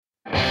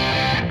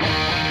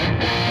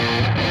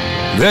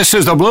This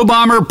is the Blue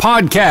Bomber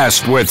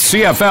Podcast with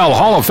CFL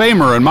Hall of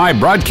Famer and my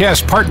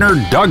broadcast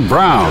partner, Doug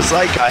Brown. It was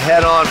like a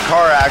head-on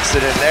car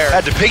accident there. I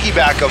had to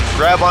piggyback him,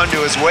 grab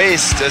onto his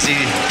waist as he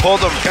pulled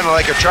him kind of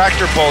like a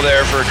tractor pull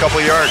there for a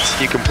couple yards.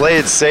 You can play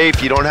it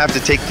safe. You don't have to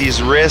take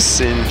these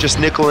risks and just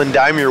nickel and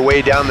dime your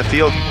way down the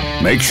field.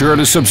 Make sure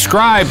to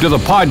subscribe to the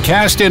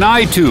podcast in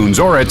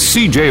iTunes or at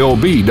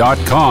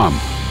cjob.com.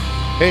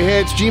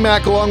 Hey, it's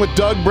G-Mac along with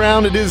Doug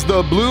Brown. It is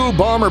the Blue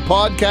Bomber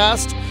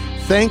Podcast.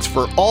 Thanks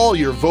for all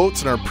your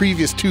votes in our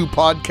previous two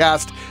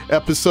podcast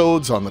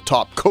episodes on the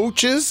top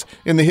coaches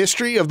in the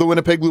history of the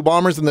Winnipeg Blue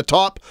Bombers and the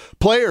top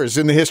players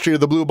in the history of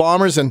the Blue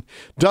Bombers. And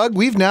Doug,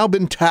 we've now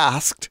been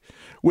tasked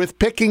with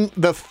picking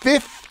the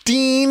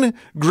 15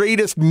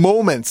 greatest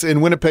moments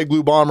in Winnipeg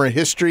Blue Bomber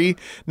history.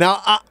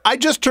 Now, I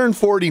just turned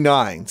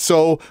 49,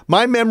 so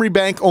my memory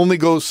bank only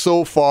goes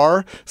so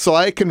far. So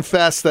I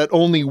confess that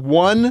only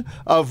one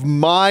of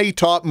my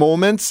top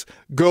moments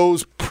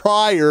goes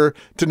prior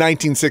to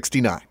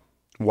 1969.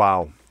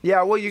 Wow.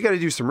 Yeah, well, you got to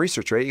do some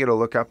research, right? You got to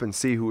look up and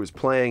see who was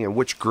playing and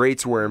which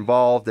greats were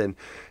involved. And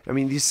I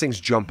mean, these things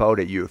jump out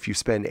at you. If you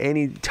spend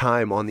any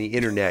time on the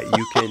internet,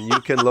 you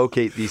can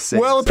locate these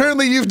things. Well,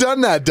 apparently you've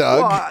done that,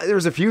 Doug. Well,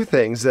 there's a few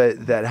things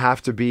that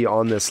have to be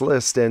on this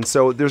list. And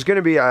so there's going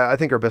to be, I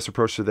think our best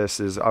approach to this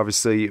is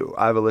obviously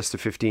I have a list of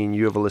 15,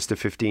 you have a list of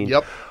 15.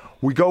 Yep.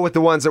 We go with the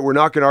ones that we're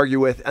not going to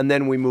argue with, and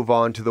then we move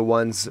on to the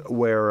ones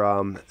where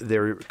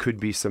there could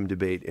be some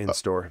debate in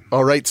store.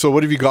 All right, so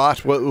what have you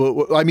got?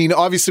 What, I mean,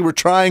 obviously we're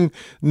trying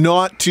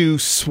not to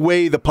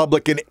sway the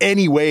public in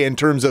any way in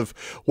terms of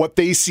what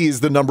they see as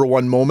the number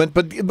one moment,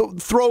 but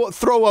throw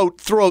out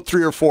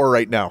 3 or 4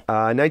 right now.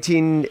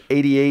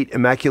 1988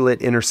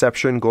 immaculate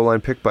interception, goal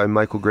line pick by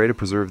Michael Gray to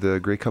preserve the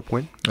Grey Cup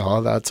win.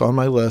 Oh, that's on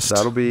my list.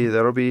 That'll be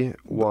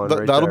one.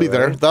 That'll be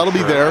there. That'll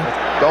be there.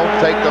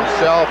 Don't take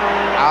themselves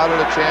out of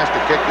the chance to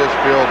kick this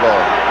field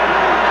goal.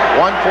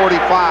 1:45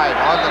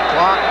 on the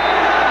clock.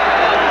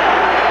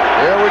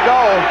 Here we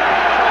go.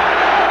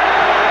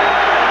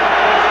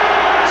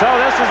 So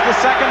this is the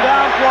second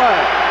down play.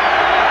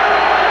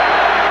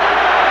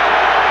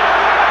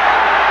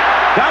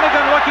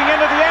 Donegan looking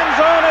into the end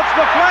zone. It's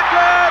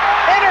deflected.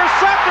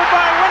 Intercepted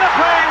by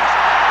Winnipeg's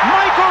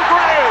Michael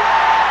Gray.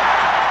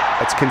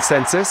 That's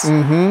consensus.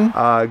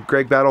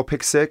 Greg Battle,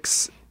 pick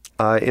 6.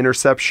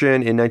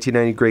 Interception in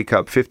 1990 Grey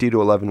Cup,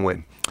 50-11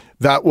 win.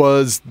 That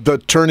was the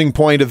turning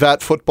point of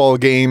that football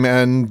game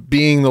and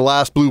being the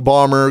last Blue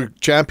Bomber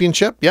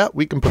championship. Yeah,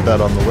 we can put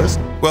that on the list.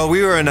 Well,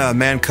 we were in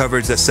man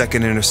coverage, that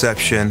second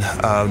interception,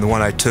 the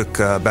one I took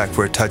back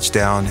for a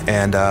touchdown,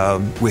 and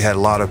we had a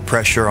lot of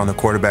pressure on the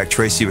quarterback.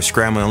 Tracy was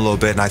scrambling a little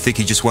bit, and I think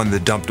he just wanted to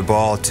dump the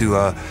ball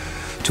to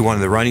one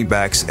of the running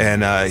backs,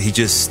 and he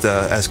just,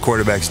 as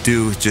quarterbacks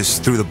do,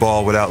 just threw the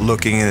ball without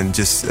looking and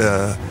just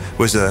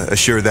was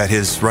assured that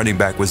his running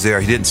back was there.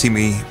 He didn't see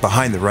me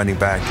behind the running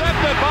back.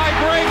 Intercepted by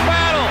Greg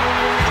Battle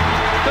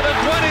to the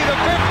 20, the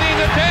 15,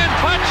 the 10,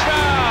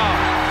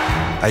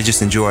 touchdown. I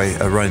just enjoy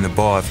running the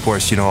ball. Of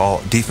course, you know,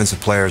 all defensive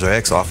players are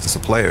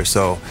ex-offensive players,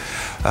 so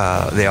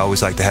they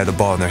always like to have the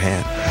ball in their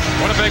hand.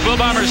 Winnipeg Blue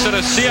Bombers set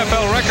a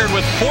CFL record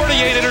with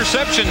 48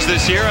 interceptions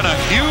this year and a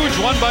huge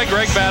one by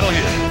Greg Battle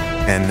here.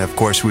 And of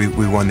course, we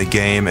won the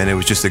game, and it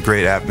was just a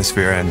great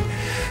atmosphere. And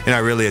I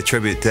really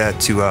attribute that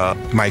to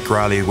Mike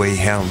Riley, the way he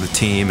handled the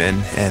team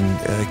and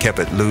kept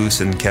it loose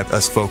and kept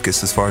us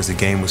focused as far as the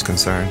game was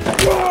concerned.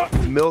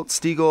 Milt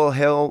Stegall,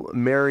 Hail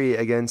Mary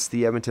against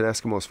the Edmonton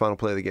Eskimos, final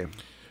play of the game.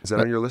 Is that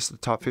on your list of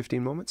the top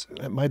 15 moments?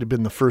 That might have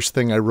been the first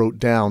thing I wrote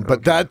down,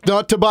 but that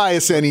not to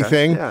bias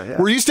anything. Okay.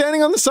 Yeah. Were you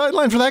standing on the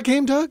sideline for that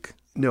game, Doug?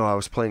 No, I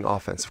was playing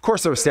offense. Of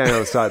course I was standing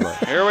on the sideline.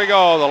 Here we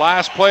go, the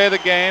last play of the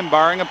game,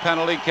 barring a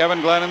penalty.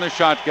 Kevin Glenn in the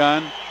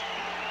shotgun.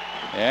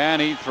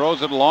 And he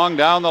throws it long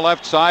down the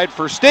left side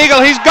for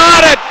Stegall. He's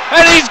got it,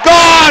 and he's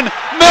gone!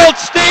 Milt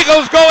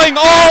Stegall's going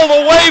all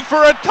the way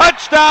for a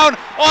touchdown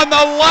on the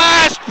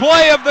last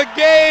play of the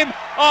game.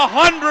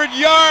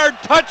 100-yard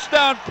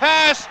touchdown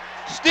pass.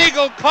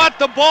 Stegall caught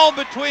the ball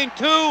between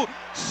 2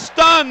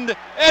 stunned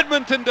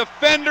Edmonton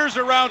defenders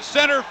around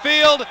center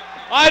field.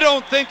 I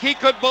don't think he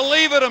could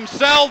believe it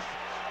himself,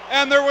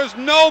 and there was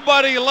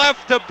nobody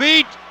left to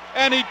beat,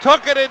 and he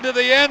took it into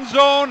the end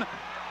zone.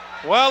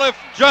 Well, if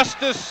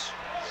justice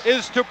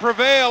is to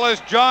prevail, as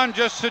John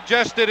just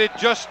suggested, it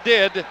just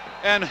did,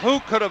 and who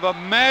could have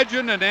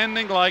imagined an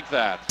ending like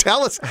that?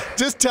 Tell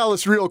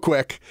us real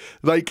quick,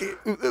 like,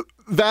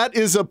 that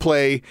is a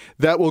play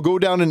that will go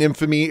down in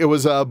infamy. It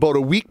was about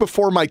a week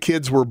before my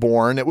kids were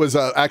born. It was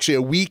actually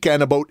a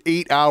weekend, about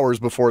 8 hours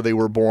before they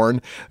were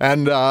born.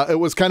 And it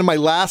was kind of my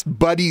last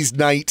buddy's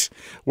night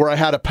where I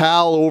had a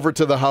pal over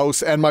to the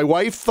house, and my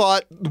wife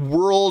thought the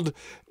world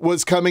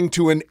was coming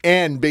to an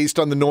end based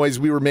on the noise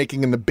we were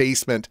making in the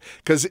basement.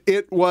 Because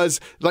it was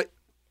like,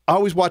 I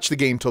always watch the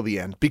game till the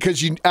end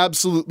because you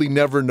absolutely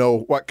never know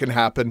what can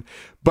happen.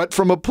 But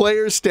from a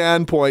player's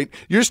standpoint,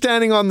 you're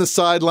standing on the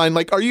sideline.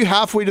 Like, are you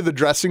halfway to the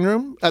dressing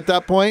room at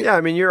that point? Yeah,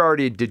 I mean, you're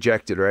already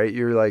dejected, right?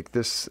 You're like,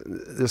 this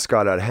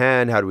got out of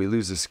hand. How do we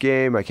lose this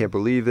game? I can't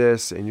believe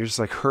this. And you're just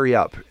like, hurry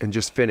up and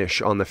just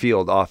finish on the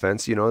field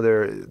offense. You know,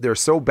 they're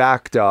so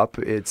backed up.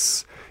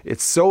 It's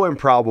so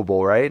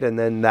improbable, right? And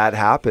then that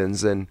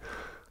happens, and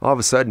all of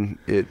a sudden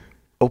it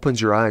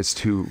opens your eyes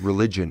to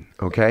religion,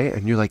 okay?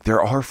 And you're like,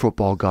 there are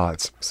football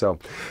gods. So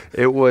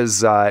it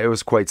was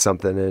quite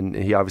something, and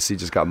he obviously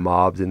just got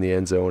mobbed in the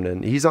end zone,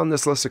 and he's on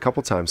this list a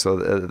couple times, so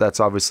that's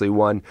obviously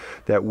one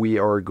that we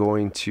are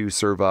going to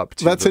serve up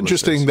to. That's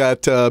interesting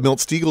that Milt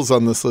Stiegel's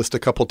on this list a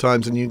couple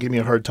times, and you give me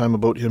a hard time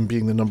about him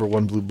being the number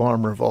one Blue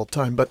Bomber of all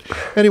time. But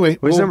anyway,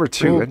 he's number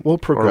two. We'll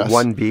progress.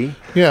 Or 1B.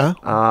 Yeah.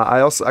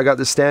 I got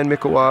the Stan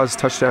Mikołaj's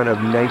touchdown of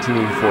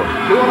 1984.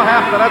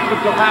 2.5 minutes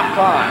until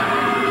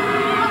halftime.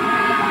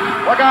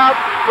 Look out,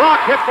 Brock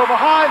hit from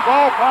behind,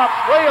 ball pops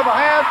way in the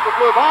hands of the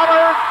Blue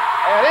Bombers,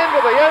 and into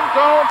the end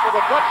zone for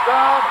the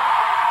touchdown.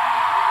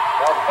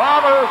 The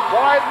Bombers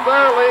widen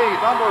their lead.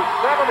 Number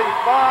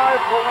 75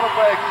 for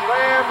Winnipeg,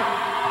 Stan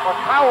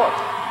Mikołaj.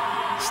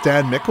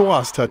 Stan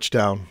Mikołaj's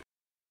touchdown.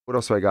 What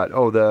else do I got?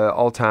 Oh, the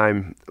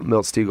all-time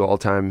Milt Stiegel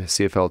all-time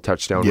CFL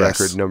touchdown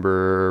record,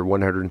 number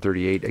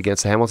 138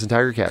 against the Hamilton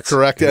Tiger Cats.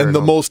 Correct, and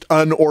the most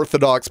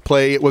unorthodox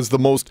play. It was the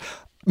most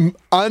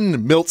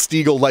un-Milt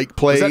Stiegel-like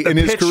play in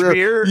his career.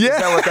 Veer? Yeah. Is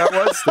that what that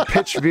was? The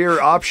pitch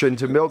veer option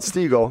to Milt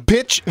Stiegel.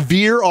 Pitch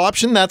veer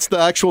option? That's the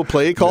actual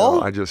play call?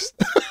 No, I just...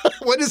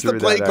 What is the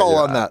play call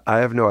on that? I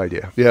have no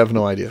idea. You have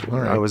no idea. All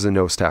right. I was a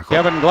nose tackle.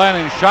 Kevin Glenn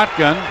in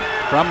shotgun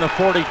from the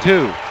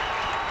 42.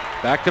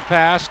 Back to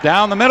pass,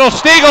 down the middle.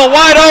 Stiegel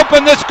wide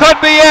open. This could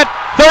be it.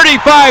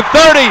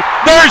 35-30.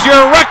 There's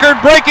your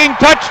record-breaking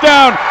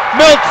touchdown.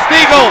 Milt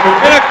Stiegel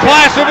in a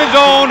class of his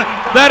own.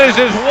 That is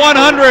his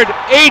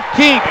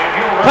 118th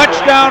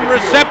touchdown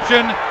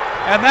reception,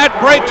 and that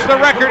breaks the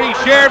record he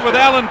shared with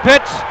Alan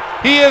Pitts.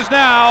 He is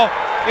now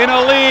in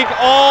a league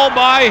all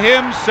by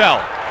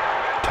himself.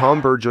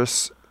 Tom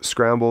Burgess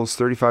scrambles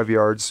 35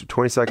 yards,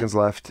 20 seconds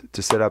left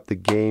to set up the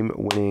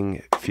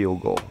game-winning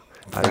field goal.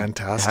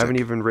 Fantastic. I haven't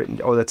even written...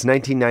 Oh, that's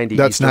 1990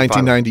 That's Eastern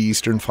 1990 Final.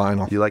 Eastern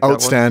Final. You like that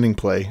Outstanding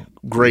play.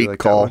 Great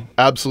call.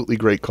 Absolutely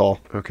great call.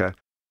 Okay.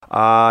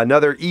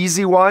 Another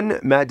easy one.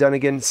 Matt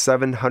Dunnigan,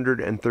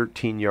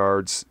 713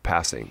 yards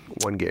passing.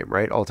 One game,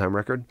 right? All-time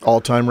record?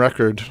 All-time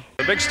record.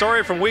 The big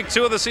story from week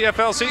 2 of the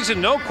CFL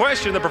season, no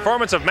question, the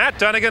performance of Matt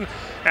Dunnigan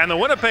and the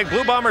Winnipeg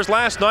Blue Bombers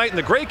last night in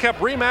the Grey Cup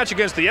rematch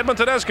against the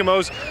Edmonton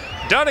Eskimos.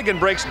 Dunnigan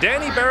breaks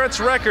Danny Barrett's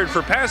record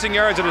for passing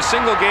yards in a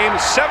single game,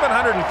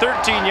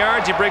 713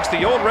 yards. He breaks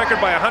the old record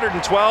by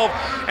 112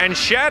 and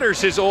shatters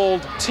his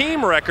old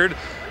team record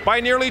by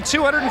nearly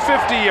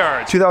 250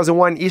 yards.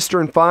 2001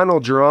 Eastern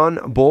Final,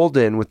 Jerron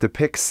Bolden with the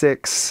pick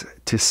 6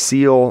 to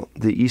seal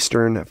the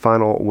Eastern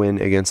Final win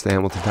against the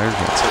Hamilton Tiger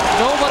Cats.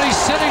 Nobody's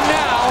sitting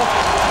now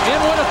in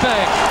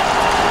Winnipeg.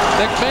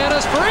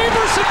 McManus for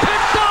Averson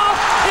picked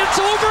off. It's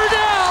over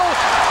now.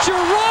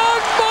 Jerron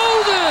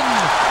Bolden.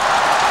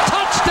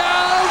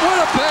 Touchdown,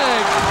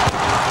 Winnipeg.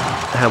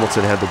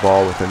 Hamilton had the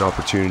ball with an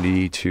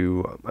opportunity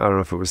to, I don't know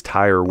if it was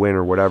tie or win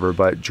or whatever,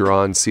 but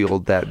Jerron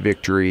sealed that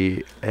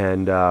victory,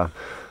 and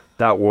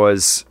that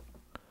was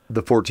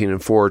the 14-4,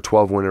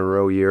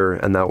 12-win-in-a-row year,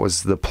 and that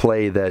was the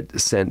play that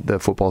sent the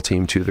football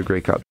team to the Grey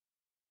Cup.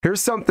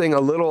 Here's something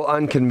a little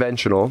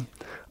unconventional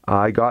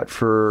I got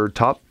for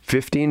top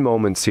 15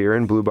 moments here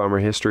in Blue Bomber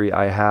history.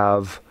 I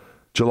have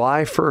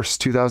July 1st,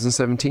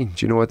 2017.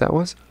 Do you know what that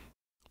was?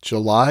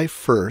 July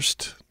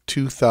 1st,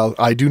 2000.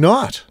 I do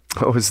not.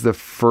 It was the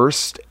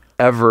first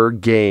ever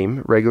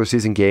game, regular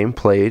season game,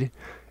 played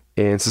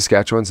in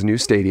Saskatchewan's new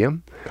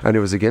stadium, and it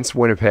was against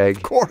Winnipeg.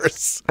 Of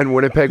course. And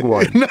Winnipeg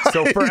won. Nice.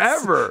 So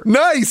forever.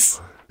 Nice.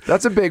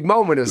 That's a big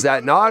moment, is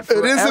that not?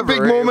 Forever. It is a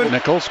big moment.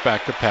 Nichols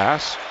back to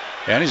pass,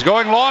 and he's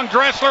going long.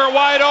 Dressler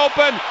wide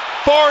open.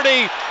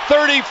 40,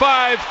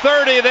 35,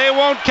 30. They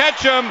won't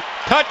catch him.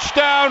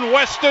 Touchdown,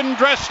 Weston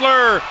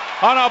Dressler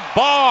on a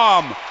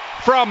bomb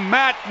from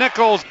Matt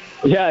Nichols.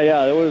 Yeah,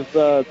 there was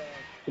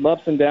some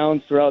ups and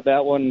downs throughout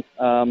that one,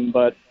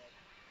 but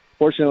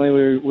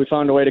fortunately we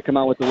found a way to come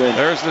out with the win.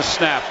 There's the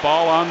snap,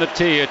 ball on the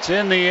tee. It's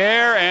in the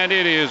air, and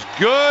it is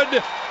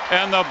good.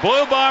 And the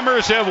Blue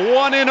Bombers have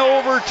won in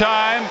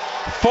overtime,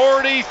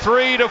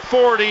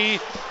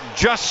 43-40.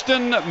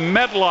 Justin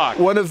Medlock.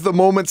 One of the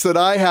moments that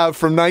I have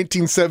from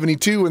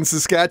 1972 when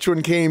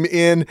Saskatchewan came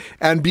in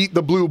and beat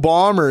the Blue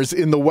Bombers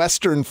in the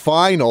Western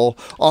Final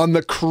on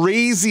the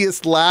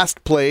craziest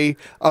last play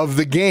of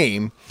the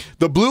game.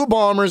 The Blue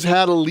Bombers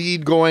had a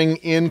lead going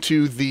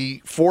into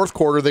the fourth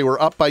quarter. They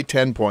were up by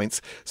 10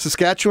 points.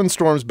 Saskatchewan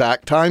storms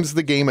back, times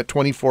the game at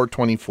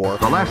 24-24.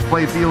 The last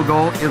play field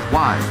goal is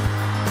wide.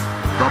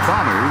 The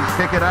Bombers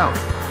kick it out.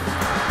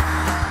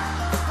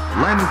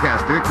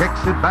 Lancaster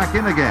kicks it back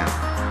in again.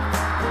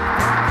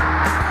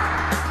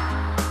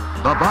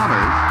 The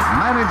Bombers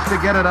managed to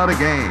get it out of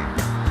game.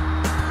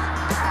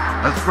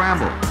 A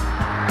scramble.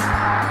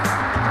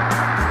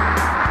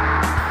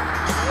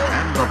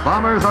 And the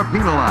Bombers are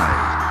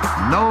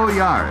penalized. No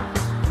yards.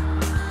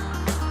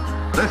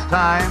 This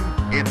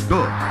time, it's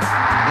good.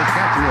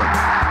 Saskatchewan,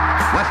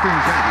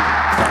 Western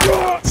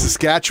champion.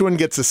 Saskatchewan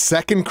gets a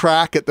second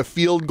crack at the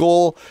field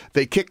goal.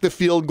 They kick the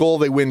field goal.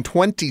 They win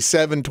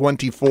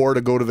 27-24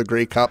 to go to the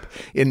Grey Cup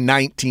in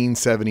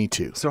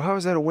 1972. So how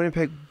is that a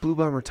Winnipeg Blue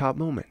Bomber top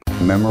moment?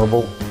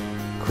 Memorable,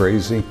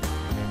 crazy,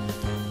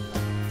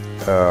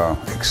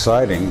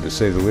 exciting to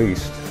say the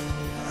least.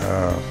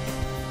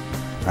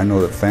 I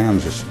know that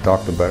fans just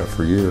talked about it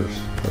for years.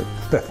 But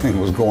that thing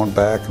was going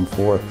back and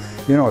forth.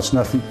 You know, it's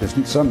nothing.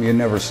 It's something you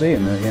never see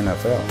in the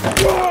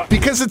NFL.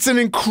 Because it's an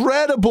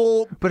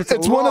incredible, but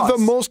it's one of the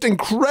most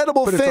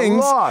incredible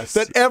things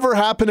that ever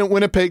happened at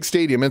Winnipeg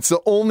Stadium. It's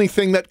the only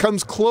thing that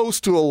comes close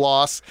to a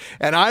loss.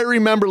 And I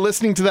remember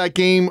listening to that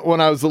game when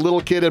I was a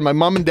little kid and my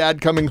mom and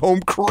dad coming home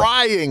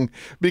crying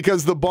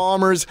because the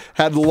Bombers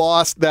had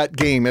lost that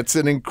game. It's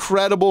an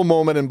incredible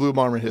moment in Blue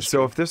Bomber history.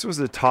 So if this was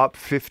the top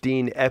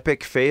 15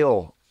 epic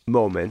fail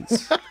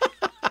moments,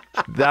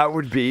 that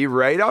would be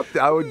right up.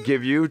 I would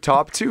give you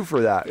top 2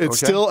 for that. It's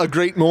still a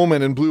great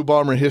moment in Blue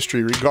Bomber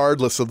history,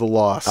 regardless of the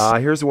loss.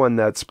 Here's one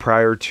that's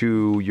prior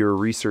to your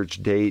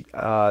research date.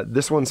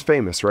 This one's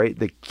famous, right?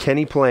 The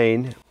Kenny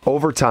Plain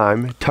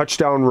overtime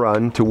touchdown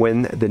run to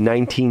win the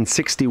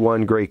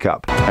 1961 Grey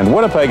Cup. And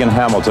Winnipeg and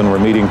Hamilton were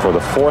meeting for the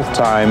 4th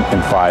time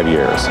in 5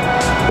 years.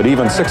 But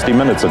even 60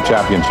 minutes of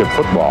championship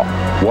football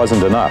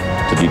wasn't enough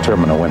to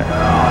determine a winner.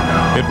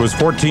 It was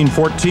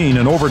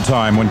 14-14 in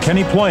overtime when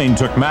Kenny Plain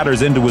took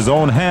matters into his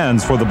own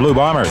hands for the Blue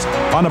Bombers.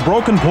 On a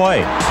broken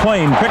play,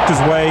 Plain picked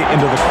his way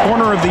into the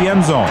corner of the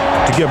end zone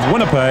to give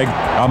Winnipeg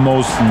a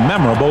most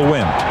memorable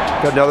win.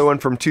 Got another one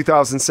from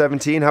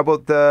 2017. How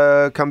about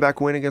the comeback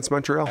win against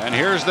Montreal? And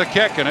here's the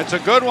kick, and it's a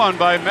good one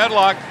by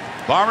Medlock.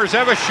 Bombers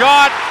have a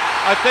shot.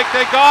 I think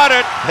they got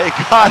it. They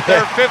got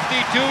their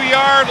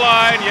 52-yard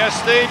line.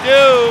 Yes, they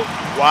do.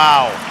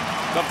 Wow.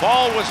 The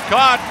ball was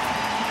caught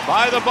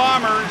by the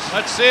Bombers.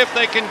 Let's see if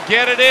they can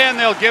get it in.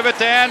 They'll give it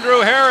to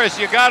Andrew Harris.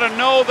 You got to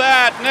know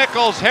that.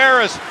 Nichols,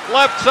 Harris,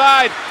 left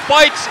side,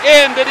 bites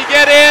in. Did he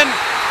get in?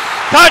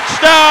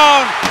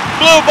 Touchdown,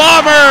 Blue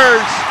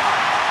Bombers.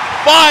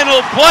 Final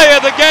play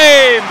of the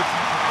game.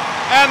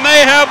 And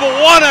they have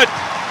won it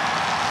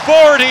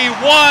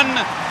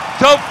 41-40.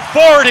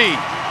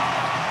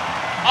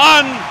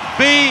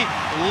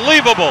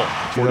 Unbelievable.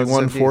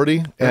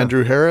 41-40.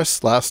 Andrew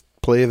Harris, last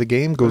play of the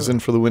game, goes in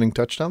for the winning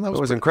touchdown. That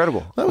was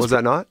incredible. Was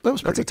that not?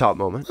 That's a top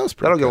moment.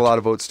 That'll get a lot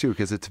of votes too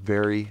because it's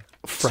very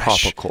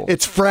fresh. Topical.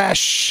 It's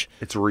fresh.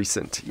 It's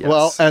recent. Yes.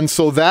 Well, and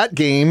so that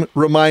game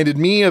reminded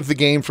me of the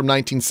game from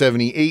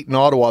 1978 in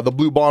Ottawa. The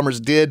Blue Bombers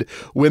did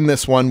win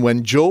this one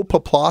when Joe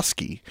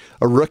Poplawski,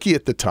 a rookie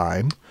at the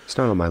time. It's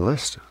not on my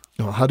list.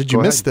 Oh, how did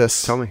you miss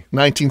this? Tell me.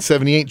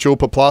 1978, Joe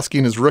Poplawski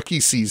in his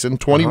rookie season,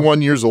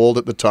 21 years old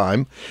at the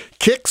time,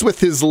 kicks with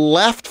his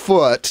left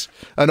foot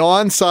an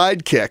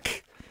onside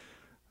kick.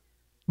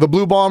 The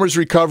Blue Bombers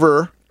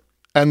recover,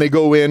 and they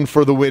go in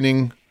for the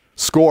winning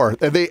score.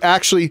 They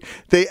actually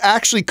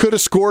could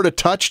have scored a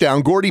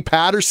touchdown. Gordy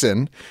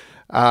Patterson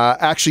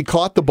actually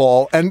caught the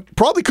ball and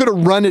probably could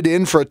have run it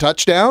in for a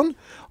touchdown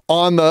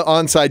on the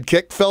onside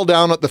kick. Fell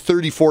down at the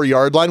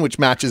 34-yard line, which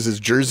matches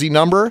his jersey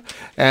number.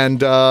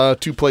 And 2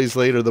 plays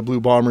later, the Blue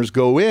Bombers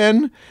go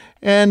in,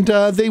 and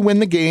they win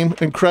the game.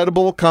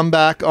 Incredible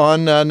comeback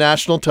on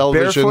national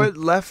television. Barefoot,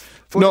 left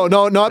foot?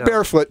 No, not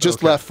barefoot,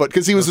 just left foot,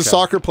 because he was a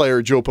soccer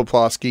player, Joe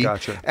Poplawski.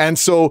 Gotcha. And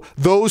so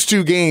those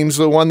 2 games,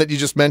 the one that you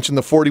just mentioned,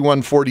 the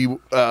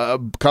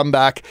 41-40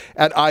 comeback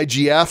at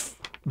IGF,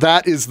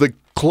 that is the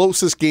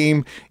closest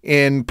game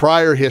in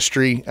prior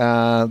history,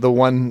 the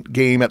one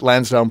game at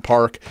Lansdowne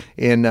Park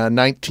in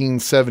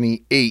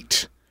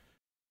 1978.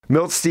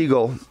 Milt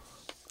Stegall.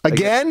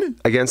 Again?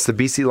 Against the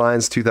BC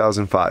Lions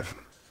 2005.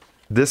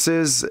 This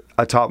is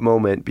a top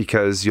moment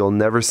because you'll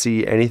never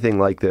see anything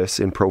like this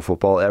in pro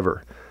football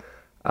ever.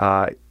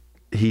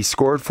 He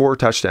scored 4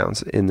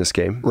 touchdowns in this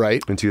game,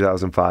 right, in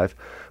 2005,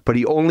 but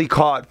he only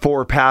caught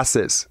 4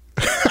 passes.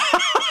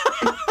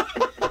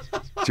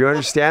 Do you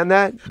understand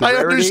that? I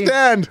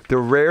understand. The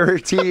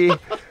rarity,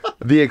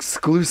 the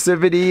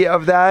exclusivity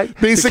of that.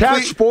 Basically, to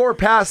catch 4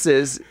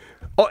 passes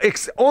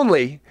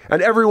only,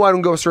 and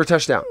everyone goes for a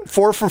touchdown.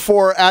 4 for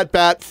 4 at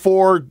bat,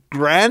 4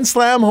 Grand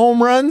Slam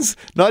home runs.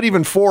 Not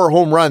even 4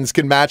 home runs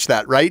can match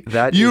that, right?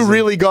 You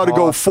really got to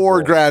go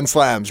 4 Grand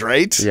Slams,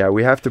 right? Yeah,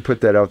 we have to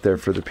put that out there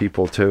for the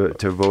people to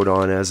vote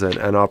on as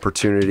an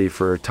opportunity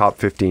for a top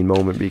 15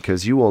 moment,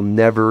 because you will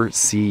never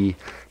see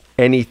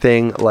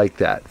anything like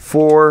that.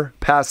 4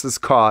 passes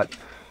caught,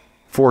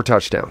 4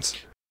 touchdowns.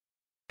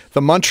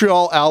 The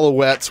Montreal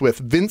Alouettes with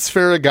Vince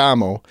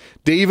Ferragamo,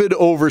 David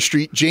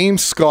Overstreet,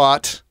 James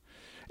Scott,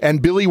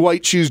 and Billy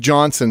White Shoes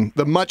Johnson.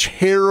 The much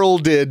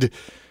heralded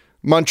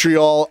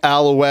Montreal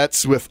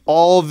Alouettes with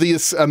all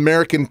this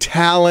American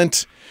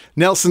talent.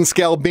 Nelson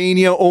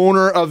Scalabania,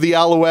 owner of the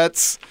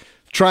Alouettes,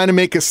 trying to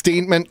make a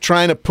statement,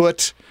 trying to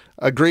put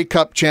a Grey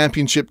Cup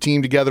championship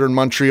team together in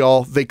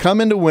Montreal. They come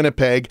into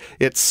Winnipeg.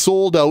 It's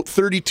sold out,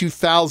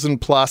 32,000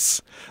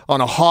 plus on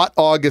a hot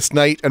August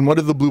night. And what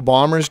do the Blue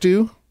Bombers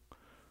do?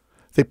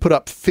 They put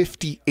up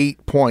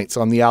 58 points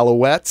on the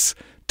Alouettes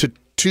to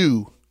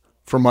 2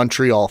 for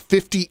Montreal.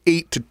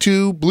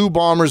 58-2, Blue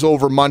Bombers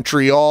over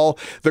Montreal.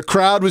 The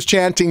crowd was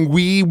chanting,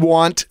 "We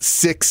want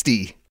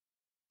 60."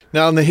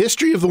 Now, in the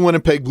history of the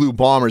Winnipeg Blue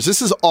Bombers,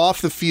 this is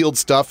off-the-field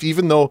stuff,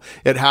 even though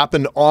it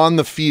happened on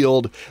the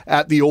field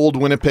at the old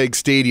Winnipeg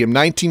Stadium.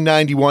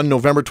 1991,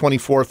 November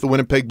 24th, the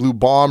Winnipeg Blue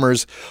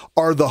Bombers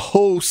are the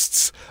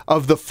hosts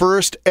of the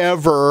first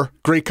ever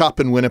Grey Cup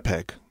in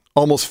Winnipeg.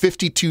 Almost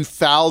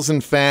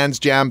 52,000 fans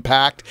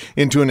jam-packed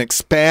into an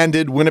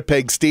expanded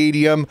Winnipeg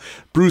Stadium.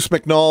 Bruce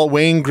McNall,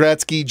 Wayne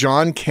Gretzky,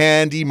 John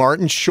Candy,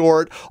 Martin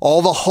Short,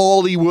 all the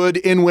Hollywood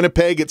in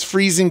Winnipeg. It's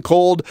freezing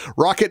cold.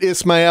 Rocket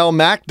Ismail,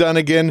 Mac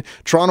Dunnigan,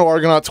 Toronto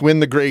Argonauts win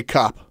the Grey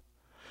Cup.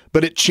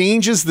 But it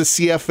changes the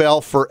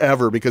CFL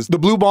forever because the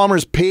Blue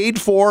Bombers paid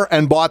for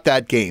and bought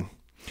that game.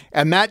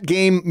 And that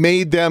game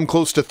made them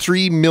close to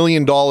 $3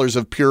 million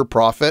of pure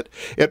profit.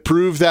 It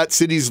proved that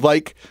cities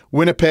like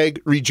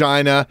Winnipeg,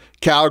 Regina,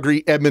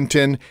 Calgary,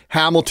 Edmonton,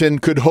 Hamilton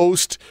could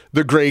host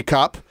the Grey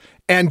Cup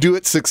and do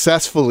it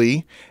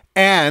successfully.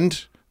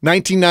 And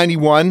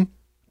 1991,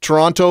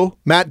 Toronto,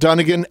 Matt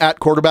Dunnigan at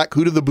quarterback.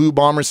 Who did the Blue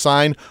Bombers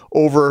sign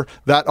over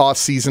that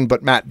offseason?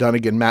 But Matt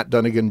Dunnigan. Matt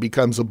Dunnigan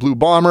becomes a Blue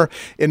Bomber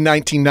in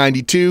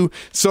 1992.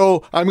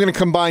 So I'm going to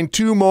combine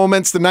two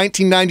moments. The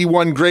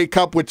 1991 Grey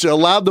Cup, which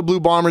allowed the Blue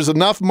Bombers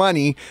enough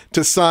money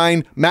to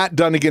sign Matt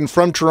Dunnigan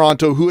from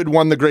Toronto, who had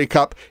won the Grey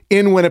Cup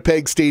in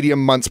Winnipeg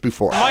Stadium months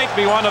before. Might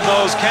be one of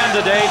those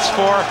candidates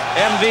for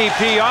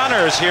MVP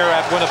honors here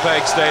at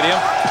Winnipeg Stadium.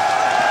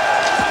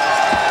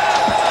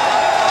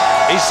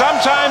 He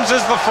sometimes is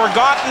the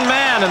forgotten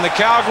man in the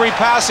Calgary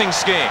passing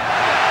scheme.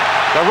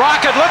 The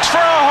Rocket looks for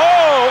a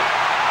hole.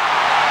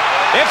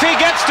 If he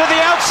gets to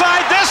the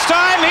outside this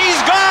time,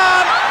 he's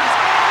gone.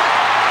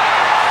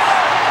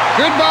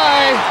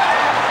 Goodbye.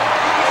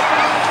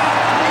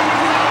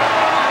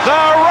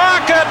 The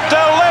Rocket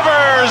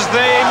delivers.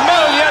 The $1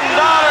 Million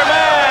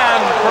Man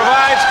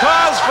provides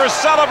cause for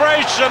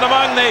celebration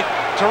among the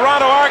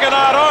Toronto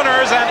Argonaut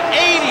owners. An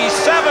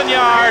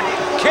 87-yard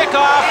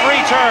kickoff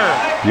return.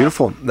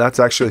 Beautiful. That's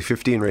actually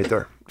 15 right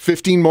there.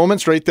 15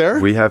 moments right there?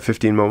 We have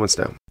 15 moments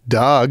now.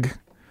 Doug,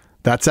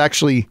 that's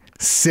actually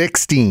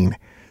 16.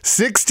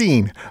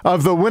 16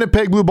 of the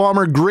Winnipeg Blue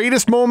Bomber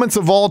greatest moments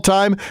of all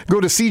time. Go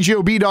to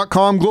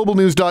cgob.com,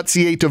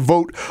 globalnews.ca to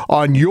vote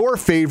on your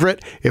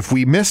favorite. If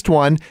we missed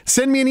one,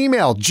 send me an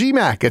email,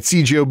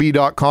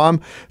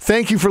 gmac@cgob.com.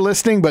 Thank you for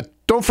listening, but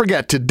don't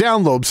forget to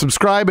download,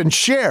 subscribe, and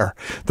share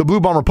the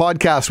Blue Bomber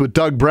podcast with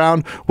Doug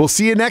Brown. We'll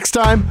see you next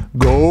time.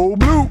 Go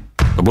Blue!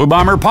 The Blue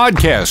Bomber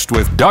podcast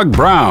with Doug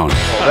Brown.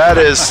 That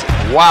is,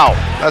 wow,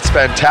 that's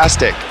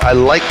fantastic. I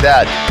like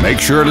that. Make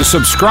sure to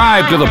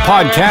subscribe to the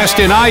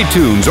podcast in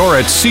iTunes or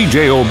at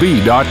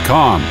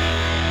cjob.com.